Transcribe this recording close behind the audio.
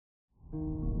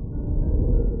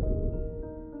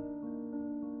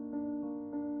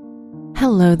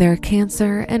Hello there,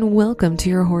 Cancer, and welcome to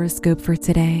your horoscope for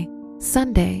today,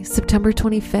 Sunday, September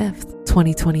 25th,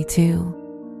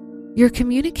 2022. Your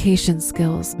communication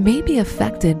skills may be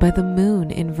affected by the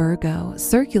moon in Virgo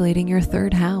circulating your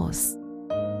third house.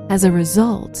 As a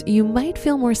result, you might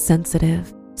feel more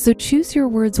sensitive, so choose your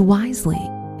words wisely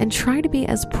and try to be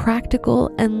as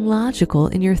practical and logical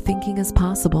in your thinking as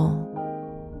possible.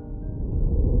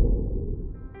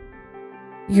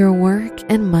 Your work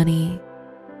and money.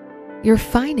 Your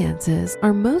finances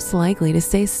are most likely to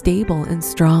stay stable and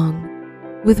strong.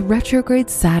 With retrograde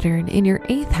Saturn in your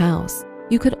 8th house,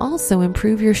 you could also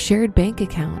improve your shared bank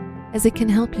account as it can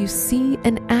help you see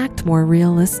and act more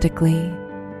realistically.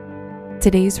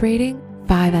 Today's rating,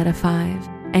 5 out of 5,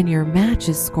 and your match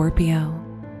is Scorpio.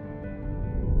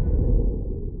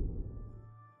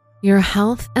 Your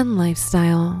health and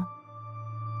lifestyle.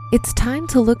 It's time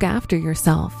to look after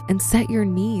yourself and set your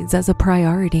needs as a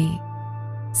priority.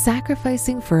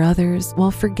 Sacrificing for others while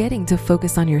forgetting to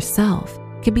focus on yourself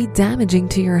can be damaging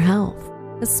to your health,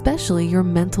 especially your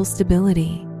mental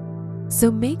stability.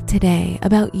 So make today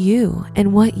about you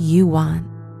and what you want.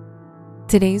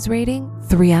 Today's rating,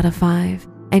 3 out of 5,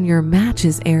 and your match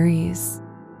is Aries.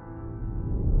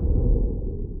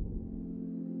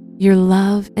 Your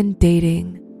love and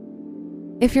dating.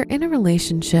 If you're in a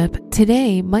relationship,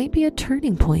 today might be a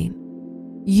turning point.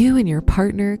 You and your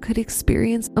partner could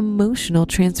experience emotional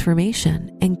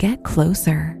transformation and get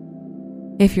closer.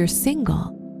 If you're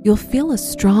single, you'll feel a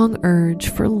strong urge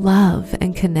for love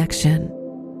and connection.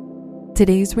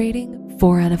 Today's rating,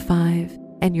 4 out of 5,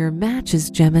 and your match is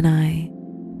Gemini.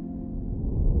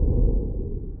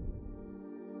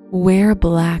 Wear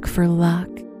black for luck.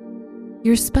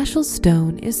 Your special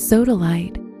stone is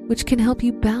sodalite, which can help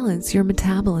you balance your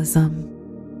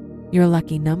metabolism. Your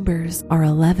lucky numbers are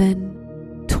 11,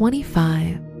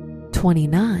 25,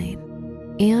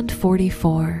 29, and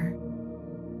 44.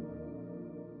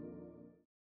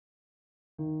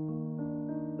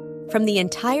 From the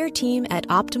entire team at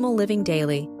Optimal Living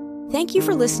Daily, thank you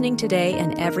for listening today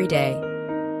and every day.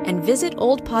 And visit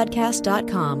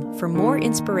oldpodcast.com for more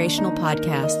inspirational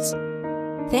podcasts.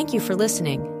 Thank you for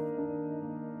listening.